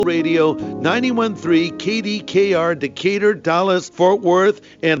Radio 91.3 KDKR Decatur, Dallas, Fort Worth,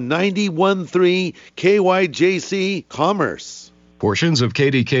 and 91.3 KYJC Commerce. Portions of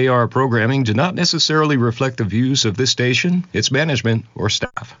KDKR programming do not necessarily reflect the views of this station, its management, or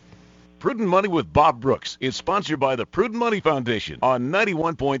staff. Prudent Money with Bob Brooks is sponsored by the Prudent Money Foundation on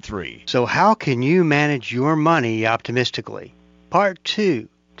 91.3. So how can you manage your money optimistically? Part 2.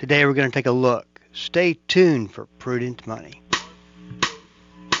 Today we're going to take a look. Stay tuned for Prudent Money.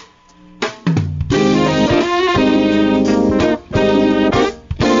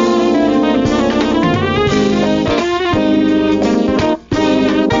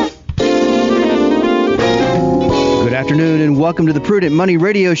 Good afternoon and welcome to the Prudent Money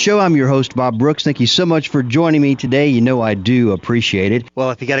Radio Show. I'm your host, Bob Brooks. Thank you so much for joining me today. You know I do appreciate it.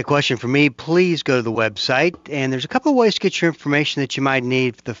 Well, if you got a question for me, please go to the website. And there's a couple of ways to get your information that you might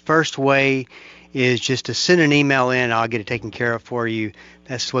need. The first way is just to send an email in. I'll get it taken care of for you.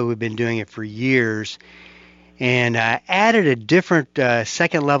 That's the way we've been doing it for years. And I added a different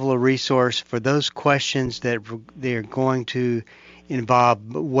second level of resource for those questions that they're going to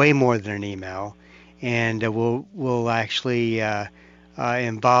involve way more than an email. And we'll actually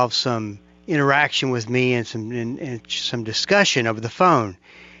involve some interaction with me and some discussion over the phone.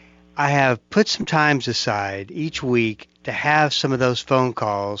 I have put some times aside each week to have some of those phone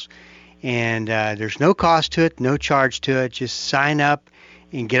calls, and there's no cost to it, no charge to it. Just sign up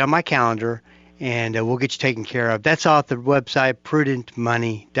and get on my calendar, and we'll get you taken care of. That's all at the website,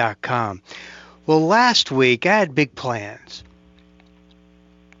 prudentmoney.com. Well, last week I had big plans.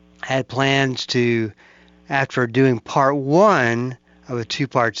 I had plans to, after doing part 1 of a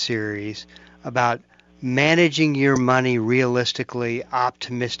 2-part series about managing your money realistically,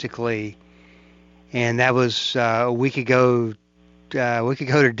 optimistically, and that was a week ago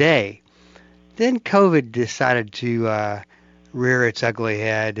today. Then COVID decided to rear its ugly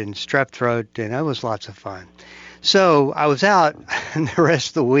head and strep throat, and that was lots of fun. So I was out the rest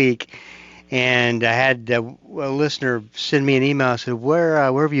of the week, and I had a listener send me an email and said, where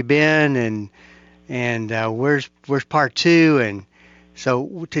have you been, and where's part 2? And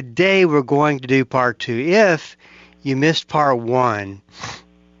so today we're going to do part 2. If you missed part 1,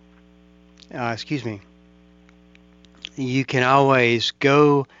 you can always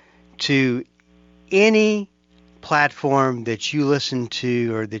go to any platform that you listen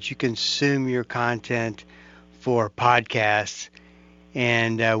to or that you consume your content for podcasts,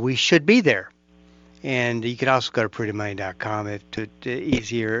 and we should be there. And you can also go to prudentmoney.com. It's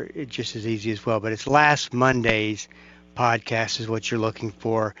just as easy as well. But it's last Monday's podcast is what you're looking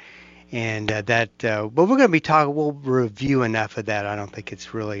for. And but we're going to be talking, we'll review enough of that. I don't think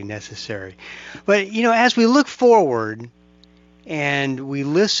it's really necessary. But, as we look forward and we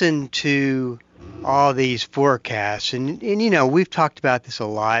listen to all these forecasts, and we've talked about this a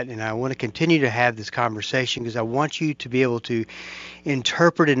lot, and I want to continue to have this conversation because I want you to be able to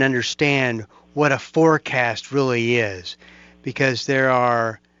interpret and understand what a forecast really is, because there's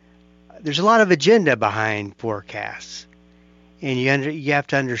a lot of agenda behind forecasts, and you have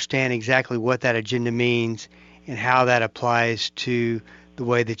to understand exactly what that agenda means and how that applies to the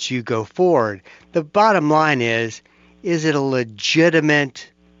way that you go forward. The bottom line is it a legitimate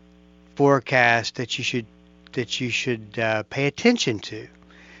forecast that you should pay attention to,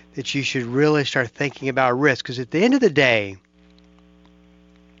 that you should really start thinking about risk? Because at the end of the day,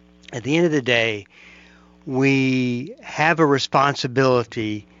 we have a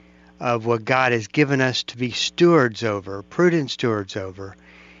responsibility of what God has given us to be stewards over, prudent stewards over,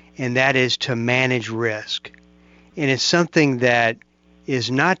 and that is to manage risk. And it's something that is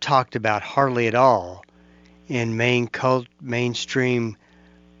not talked about hardly at all in mainstream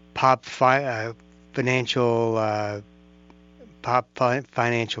financial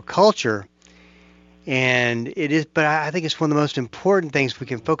culture. And it is, but I think it's one of the most important things we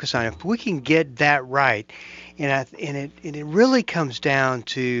can focus on. If we can get that right, and it really comes down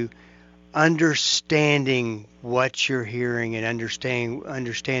to understanding what you're hearing and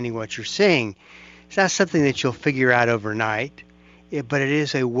understanding what you're seeing. It's not something that you'll figure out overnight, but it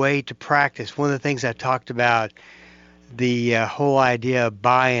is a way to practice. One of the things I talked about, the whole idea of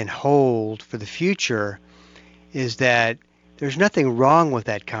buy and hold for the future, is that there's nothing wrong with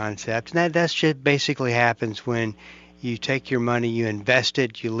that concept. And that's just basically happens when you take your money, you invest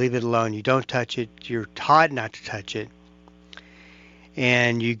it, you leave it alone, you don't touch it, you're taught not to touch it.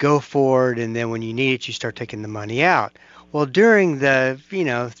 And you go forward, and then when you need it, you start taking the money out. Well, during the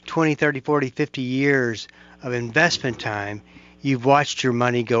 20, 30, 40, 50 years of investment time, you've watched your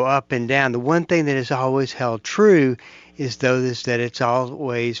money go up and down. The one thing that has always held true is that it's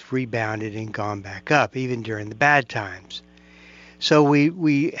always rebounded and gone back up, even during the bad times. So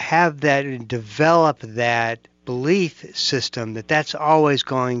we have that and develop that belief system that that's always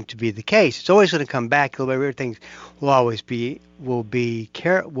going to be the case. It's always going to come back. Everything will always be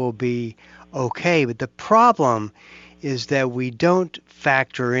okay. But the problem is that we don't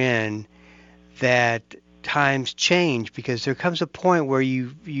factor in that times change, because there comes a point where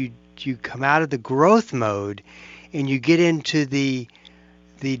you come out of the growth mode and you get into the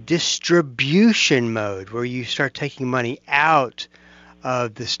distribution mode, where you start taking money out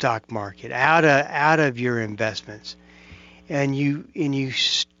of the stock market, out of your investments, and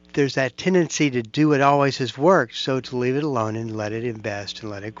there's that tendency to do what always has worked, so to leave it alone and let it invest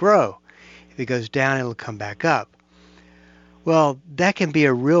and let it grow. If it goes down, it'll come back up. Well, that can be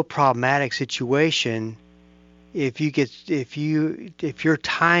a real problematic situation if your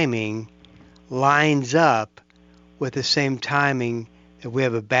timing lines up with the same timing that we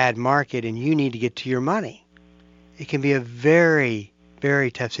have a bad market and you need to get to your money. It can be a very, very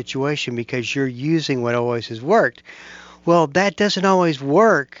tough situation because you're using what always has worked. Well, that doesn't always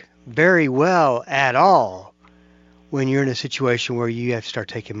work very well at all when you're in a situation where you have to start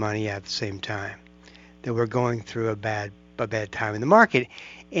taking money out at the same time that we're going through a bad time in the market.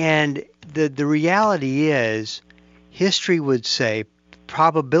 And the reality is, history would say,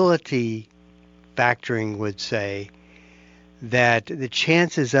 probability factoring would say, that the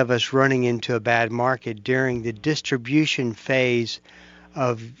chances of us running into a bad market during the distribution phase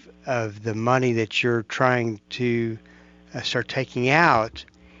of the money that you're trying to start taking out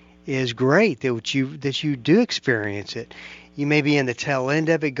is great, that you do experience it. You may be in the tail end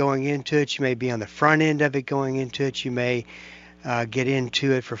of it going into it. You may be on the front end of it going into it. You may get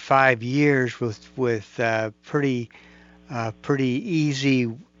into it for 5 years with pretty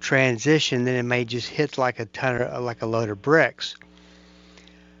easy transition. Then it may just hit like a load of bricks.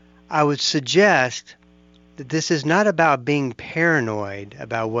 I would suggest that this is not about being paranoid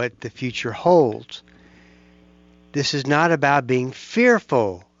about what the future holds. This is not about being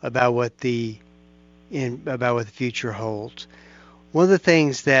fearful about what the future holds. One of the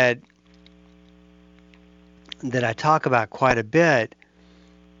things that I talk about quite a bit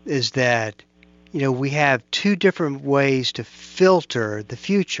is that, we have two different ways to filter the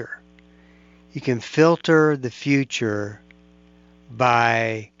future. You can filter the future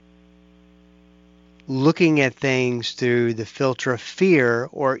by looking at things through the filter of fear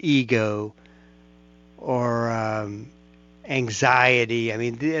or ego or anxiety. I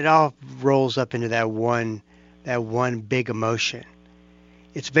mean, it all rolls up into that one big emotion.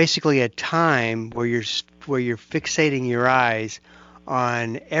 It's basically a time where you're fixating your eyes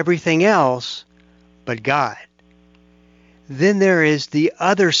on everything else but God. Then there is the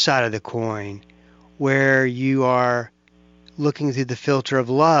other side of the coin, where you are looking through the filter of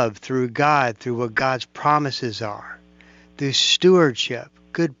love, through God, through what God's promises are, through stewardship,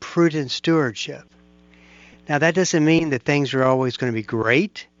 good, prudent stewardship. Now, that doesn't mean that things are always going to be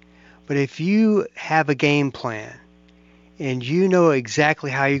great, but if you have a game plan and you know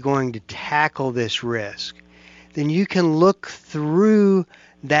exactly how you're going to tackle this risk, then you can look through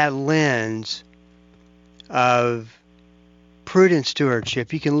that lens of prudent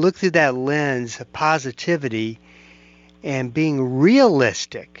stewardship. You can look through that lens of positivity and being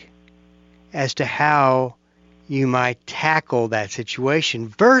realistic as to how you might tackle that situation,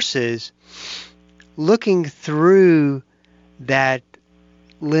 versus looking through that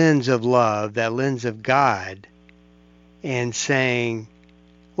lens of love, that lens of God, and saying,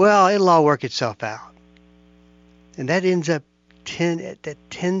 well, it'll all work itself out. And that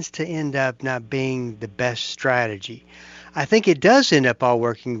tends to end up not being the best strategy. I think it does end up all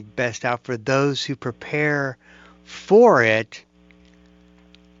working best out for those who prepare for it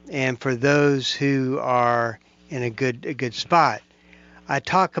and for those who are in a good spot. I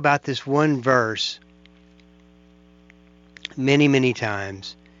talk about this one verse many, many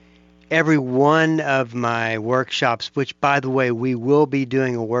times. Every one of my workshops, which, by the way, we will be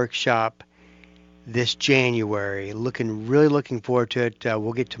doing a workshop this January. Really looking forward to it.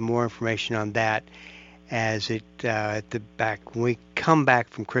 We'll get to more information on that as when we come back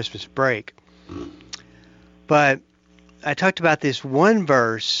from Christmas break. But I talked about this one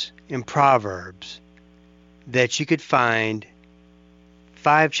verse in Proverbs that you could find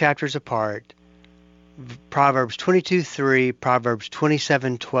 5 chapters apart. Proverbs 22:3, Proverbs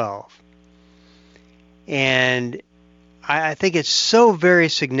 27:12. And I think it's so very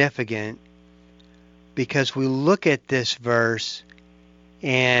significant because we look at this verse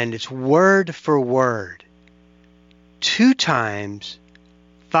and it's word for word. 2 times,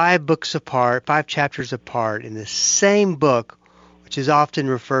 5 books apart, 5 chapters apart in the same book, which is often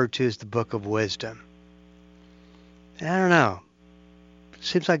referred to as the Book of Wisdom. And I don't know.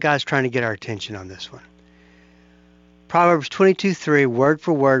 Seems like God's trying to get our attention on this one. Proverbs 22:3, word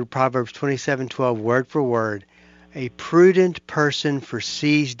for word. Proverbs 27:12, word for word. A prudent person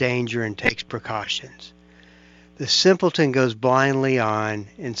foresees danger and takes precautions. The simpleton goes blindly on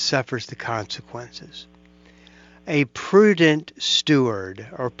and suffers the consequences. A prudent steward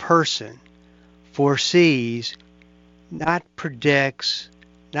or person foresees, not predicts,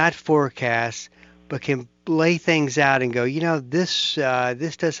 not forecasts, but can lay things out and go, this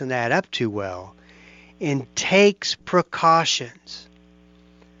doesn't add up too well, and takes precautions.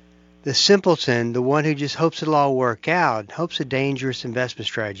 The simpleton, the one who just hopes it'll all work out, hopes a dangerous investment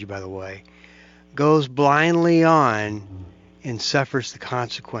strategy, by the way, goes blindly on and suffers the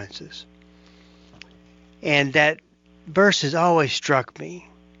consequences. And that verse has always struck me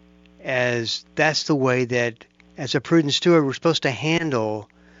as that's the way that, as a prudent steward, we're supposed to handle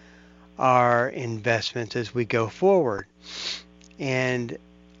our investments as we go forward. And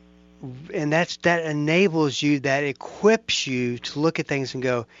that enables you, that equips you to look at things and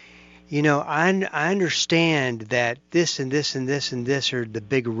go, I understand that this and this and this and this are the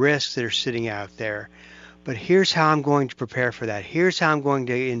big risks that are sitting out there, but here's how I'm going to prepare for that. Here's how I'm going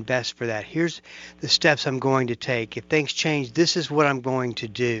to invest for that. Here's the steps I'm going to take. If things change, this is what I'm going to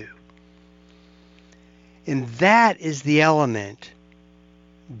do. And that is the element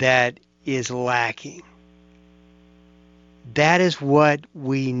that is lacking. That is what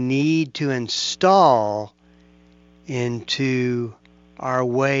we need to install into our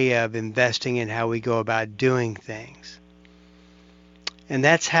way of investing and how we go about doing things. And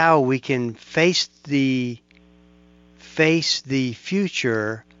that's how we can face the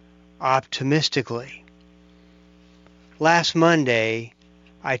future optimistically. Last Monday,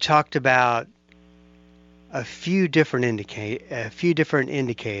 I talked about a few different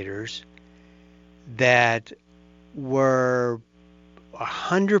indicators that were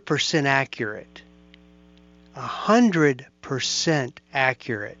 100% accurate. 100%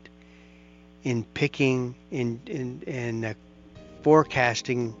 accurate in picking in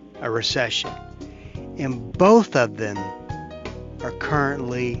forecasting a recession. And both of them are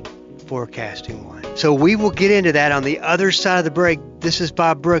currently forecasting one. So we will get into that on the other side of the break. This is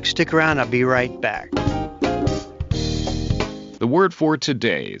Bob Brooks. Stick around. I'll be right back. The Word for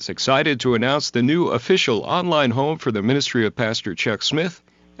Today is excited to announce the new official online home for the ministry of Pastor Chuck Smith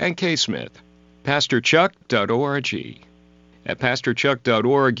and Kay Smith, PastorChuck.org. At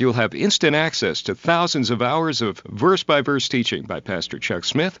PastorChuck.org, you'll have instant access to thousands of hours of verse-by-verse teaching by Pastor Chuck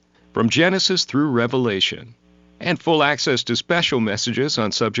Smith from Genesis through Revelation, and full access to special messages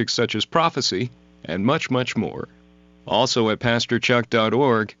on subjects such as prophecy and much, much more. Also at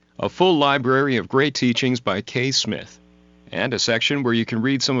PastorChuck.org, a full library of great teachings by Kay Smith, and a section where you can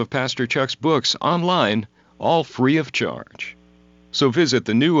read some of Pastor Chuck's books online, all free of charge. So visit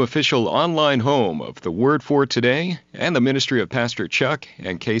the new official online home of the Word for Today and the ministry of Pastor Chuck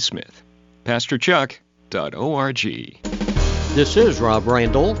and Kay Smith, PastorChuck.org. This is Rob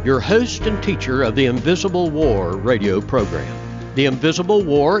Randall, your host and teacher of the Invisible War radio program. The Invisible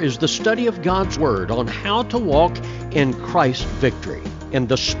War is the study of God's Word on how to walk in Christ's victory in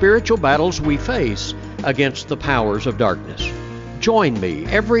the spiritual battles we face against the powers of darkness. Join me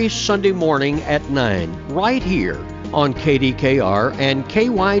every Sunday morning at 9 right here on KDKR and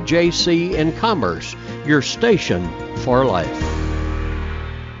KYJC in Commerce, your station for life.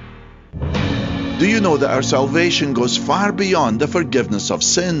 Do you know that our salvation goes far beyond the forgiveness of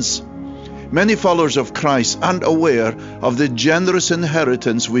sins? Many followers of Christ aren't aware of the generous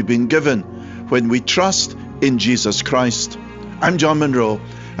inheritance we've been given when we trust in Jesus Christ. I'm John Monroe,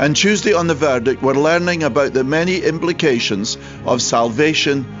 and Tuesday on The Verdict, we're learning about the many implications of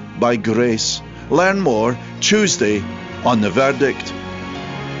salvation by grace. Learn more Tuesday on The Verdict.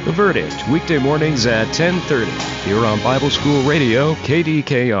 The Verdict, weekday mornings at 10:30, here on Bible School Radio,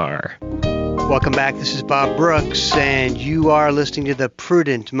 KDKR. Welcome back. This is Bob Brooks, and you are listening to the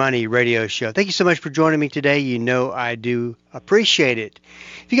Prudent Money Radio Show. Thank you so much for joining me today. You know I do appreciate it.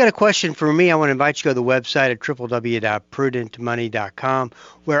 If you got a question for me, I want to invite you to go to the website at www.prudentmoney.com,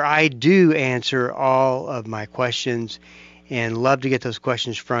 where I do answer all of my questions and love to get those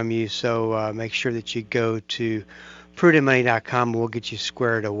questions from you. So make sure that you go to prudentmoney.com and we'll get you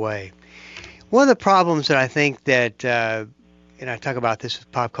squared away. One of the problems that I think that and I talk about this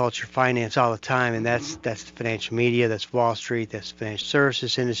with pop culture finance all the time, and that's the financial media, that's Wall Street, that's the financial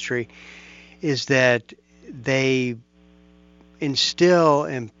services industry, is that they instill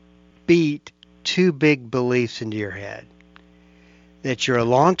and beat two big beliefs into your head. That you're a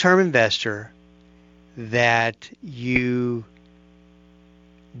long-term investor, that you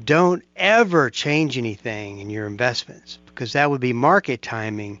don't ever change anything in your investments, because that would be market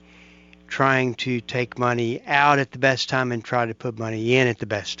timing, trying to take money out at the best time and try to put money in at the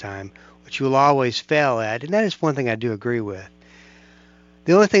best time, which you will always fail at. And that is one thing I do agree with.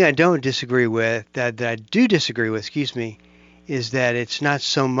 The only thing I don't disagree with, that I do disagree with, is that it's not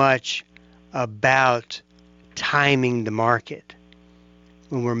so much about timing the market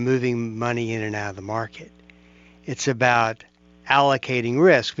when we're moving money in and out of the market. It's about allocating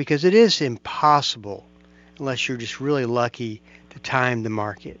risk, because it is impossible, unless you're just really lucky, to time the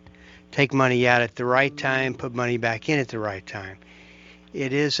market. Take money out at the right time, put money back in at the right time.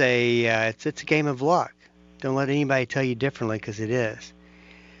 It is it's a game of luck. Don't let anybody tell you differently, because it is.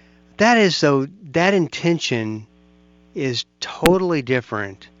 That intention is totally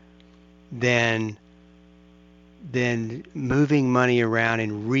different than moving money around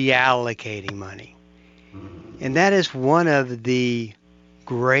and reallocating money. And that is one of the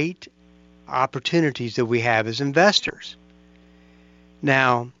great opportunities that we have as investors.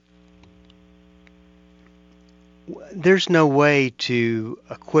 Now, there's no way to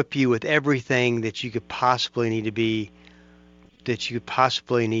equip you with everything that you could possibly need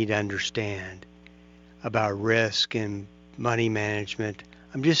to understand about risk and money management.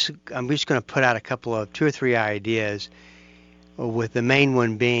 I'm just going to put out two or three ideas, with the main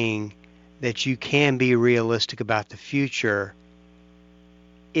one being that you can be realistic about the future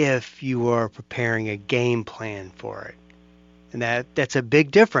if you are preparing a game plan for it. And that's a big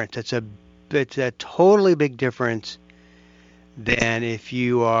difference. It's a totally big difference than if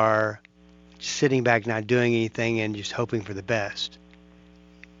you are sitting back not doing anything and just hoping for the best.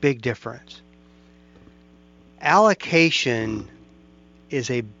 Big difference. Allocation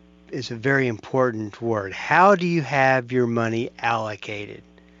is a very important word. How do you have your money allocated?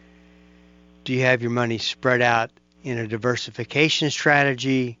 Do you have your money spread out in a diversification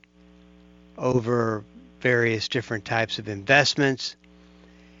strategy over various different types of investments?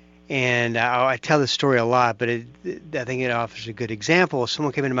 And I tell this story a lot, but I think it offers a good example.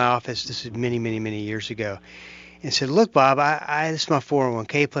 Someone came into my office, this is many, many, many years ago, and said, "Look, Bob, this is my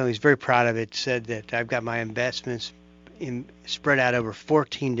 401k plan." He was very proud of it. Said that I've got my investments spread out over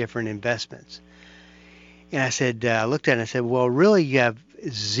 14 different investments. And I said, I looked at it and I said, "Well, really, you have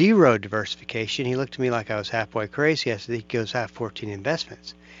zero diversification." He looked at me like I was halfway crazy. I said, "He goes, I have 14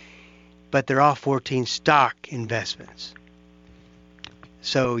 investments, but they're all 14 stock investments."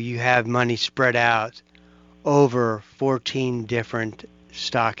 So you have money spread out over 14 different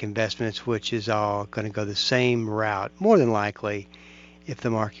stock investments, which is all going to go the same route, more than likely, if the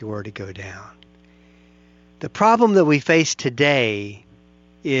market were to go down. The problem that we face today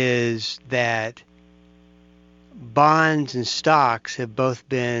is that bonds and stocks have both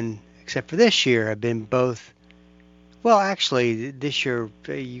been, except for this year, have been both, well, actually, this year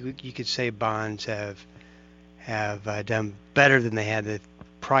you could say bonds have done better than they had the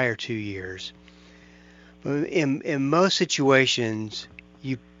prior 2 years. But in most situations,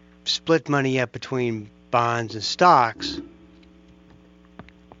 you split money up between bonds and stocks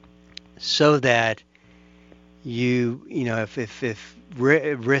so that if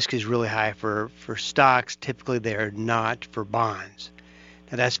risk is really high for stocks, typically they're not for bonds.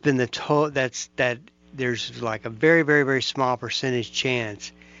 Now that's been that there's like a very, very, very small percentage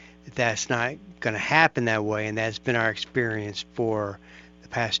chance that that's not going to happen that way, and that's been our experience for the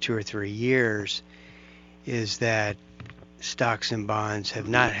past 2 or 3 years, is that stocks and bonds have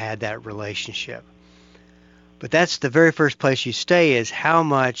not had that relationship. But that's the very first place you stay, is how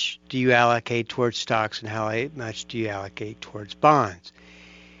much do you allocate towards stocks and how much do you allocate towards bonds.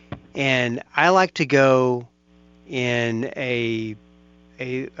 And I like to go in a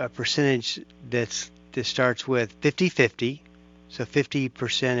percentage that starts with 50-50, so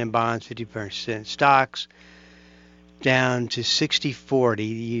 50% in bonds, 50% stocks, down to 60-40.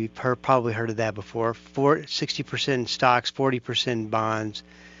 You've probably heard of that before. 60% in stocks, 40% in bonds,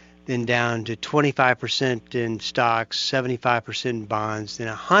 then down to 25% in stocks, 75% in bonds, then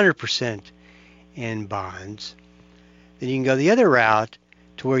 100% in bonds. Then you can go the other route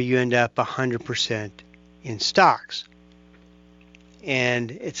to where you end up 100% in stocks. And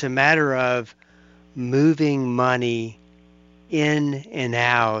it's a matter of moving money in and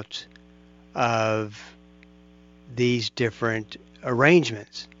out of these different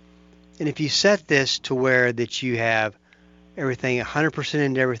arrangements. And if you set this to where that you have everything 100%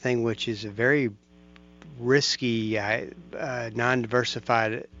 into everything, which is a very risky,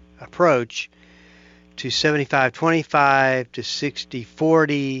 non-diversified approach, to 75-25, to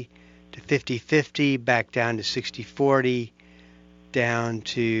 60-40, to 50-50, back down to 60-40, down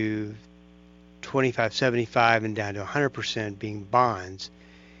to 25-75, and down to 100% being bonds,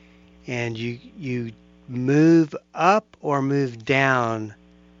 and you move up or move down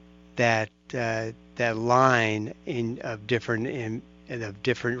that line of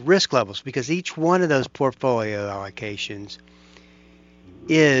different risk levels, because each one of those portfolio allocations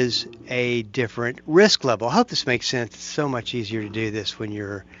is a different risk level. I hope this makes sense. It's so much easier to do this when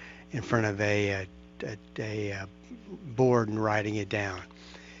you're in front of a board and writing it down.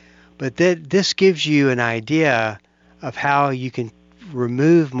 But this gives you an idea of how you can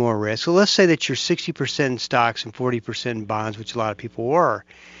remove more risk. So let's say that you're 60% in stocks and 40% in bonds, which a lot of people were.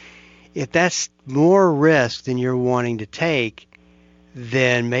 If that's more risk than you're wanting to take,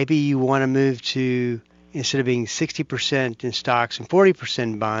 then maybe you want to move to, instead of being 60% in stocks and 40%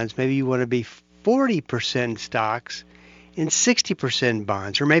 in bonds, maybe you want to be 40% in stocks and 60% in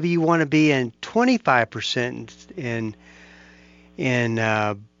bonds. Or maybe you want to be in 25%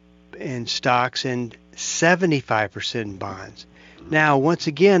 in stocks and 75% in bonds. Now, once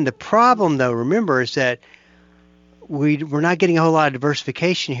again, the problem, though, remember, is that we're not getting a whole lot of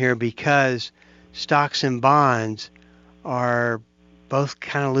diversification here, because stocks and bonds are both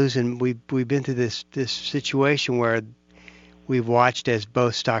kind of losing. We've been through this situation where we've watched as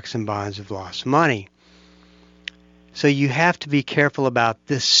both stocks and bonds have lost money. So you have to be careful about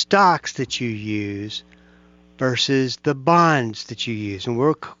the stocks that you use versus the bonds that you use. And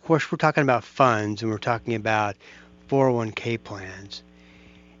of course we're talking about funds, and we're talking about 401k plans.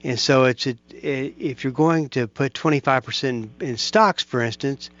 And so if you're going to put 25% in stocks, for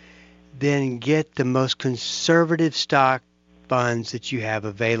instance, then get the most conservative stock funds that you have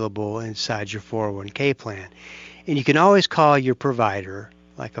available inside your 401k plan. And you can always call your provider,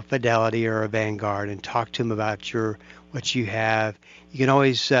 like a Fidelity or a Vanguard, and talk to them about what you have. You can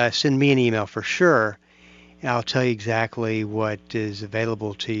always send me an email for sure, and I'll tell you exactly what is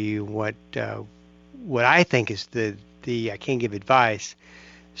available to you, what I think is I can't give advice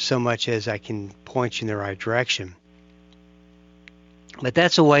so much as I can point you in the right direction. But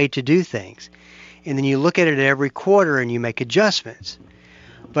that's a way to do things. And then you look at it every quarter and you make adjustments.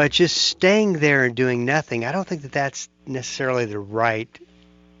 But just staying there and doing nothing, I don't think that that's necessarily the right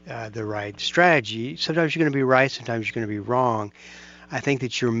strategy. Sometimes you're going to be right, sometimes you're going to be wrong. I think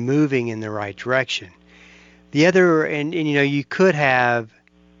that you're moving in the right direction. The other, and you could have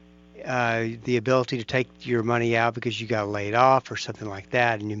the ability to take your money out because you got laid off or something like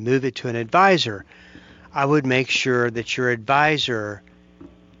that, and you move it to an advisor. I would make sure that your advisor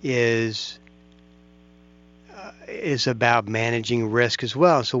is about managing risk as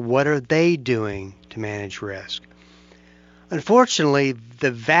well. So what are they doing to manage risk? Unfortunately,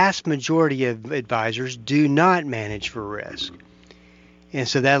 the vast majority of advisors do not manage for risk. And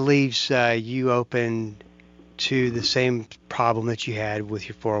so that leaves you open to the same problem that you had with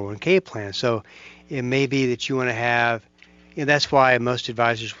your 401k plan. So it may be that you want to have, that's why most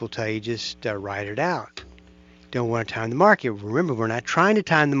advisors will tell you just ride it out. Don't want to time the market. Remember, we're not trying to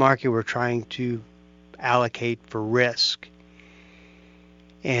time the market. We're trying to allocate for risk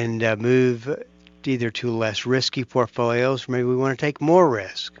and move either to less risky portfolios, or maybe we want to take more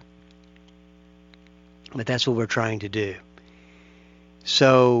risk. But that's what we're trying to do.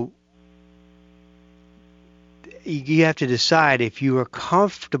 So you have to decide if you are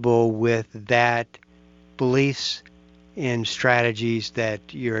comfortable with that beliefs and strategies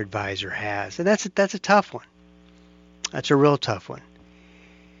that your advisor has. And that's a tough one. That's a real tough one.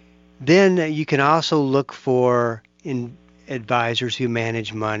 Then you can also look for advisors who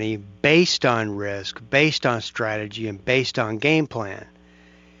manage money based on risk, based on strategy, and based on game plan,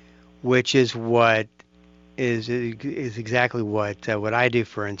 which is what is exactly what I do,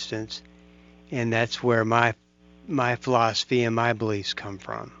 for instance, and that's where my philosophy and my beliefs come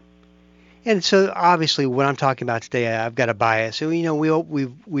from. And so obviously what I'm talking about today, I've got a bias. So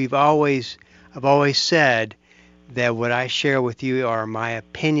I've always said that what I share with you are my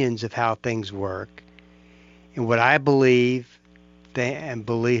opinions of how things work and what I believe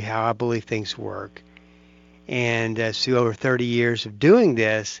how I believe things work. And through over 30 years of doing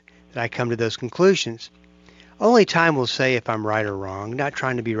this, that I come to those conclusions. Only time will say if I'm right or wrong. I'm not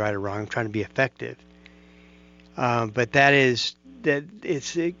trying to be right or wrong. I'm trying to be effective. But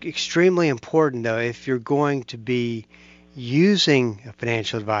it's extremely important, though, if you're going to be using a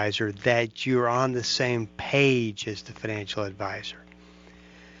financial advisor, that you're on the same page as the financial advisor.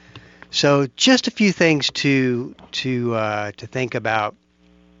 So just a few things to think about.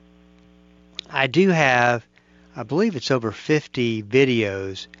 I do have, I believe it's over 50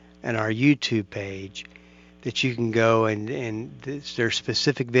 videos on our YouTube page that you can go and there's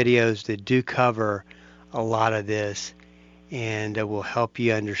specific videos that do cover a lot of this, and will help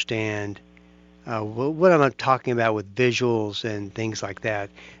you understand what I'm talking about with visuals and things like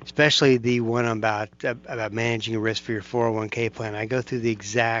that, especially the one about managing risk for your 401k plan. I go through the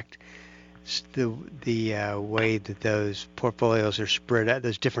exact way that those portfolios are spread out,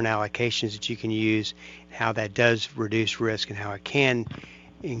 those different allocations that you can use, how that does reduce risk and how it can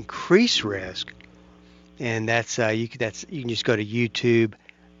increase risk. And that's you can just go to YouTube,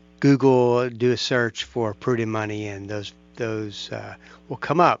 Google, do a search for Prudent Money, and those will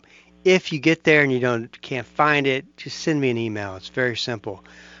come up. If you get there and you can't find it, just send me an email. It's very simple.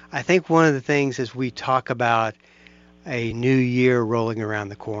 I think one of the things as we talk about a new year rolling around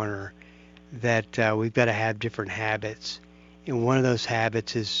the corner, that we've got to have different habits. And one of those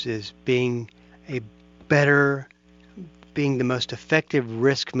habits is being the most effective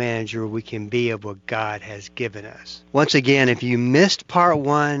risk manager we can be of what God has given us. Once again, if you missed part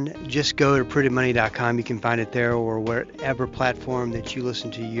 1, just go to prudentmoney.com. You can find it there or whatever platform that you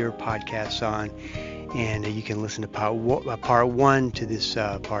listen to your podcasts on, and you can listen to part 1 to this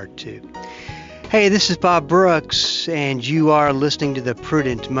part 2. Hey, this is Bob Brooks, and you are listening to the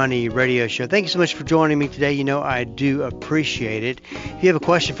Prudent Money Radio Show. Thank you so much for joining me today. You know I do appreciate it. If you have a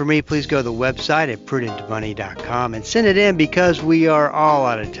question for me, please go to the website at prudentmoney.com and send it in, because we are all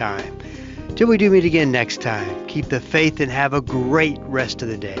out of time. Till we do meet again next time, keep the faith and have a great rest of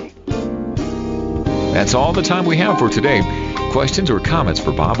the day. That's all the time we have for today. Questions or comments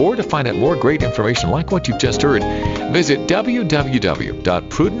for Bob, or to find out more great information like what you've just heard, visit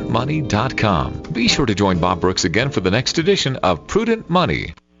www.prudentmoney.com. Be sure to join Bob Brooks again for the next edition of Prudent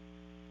Money.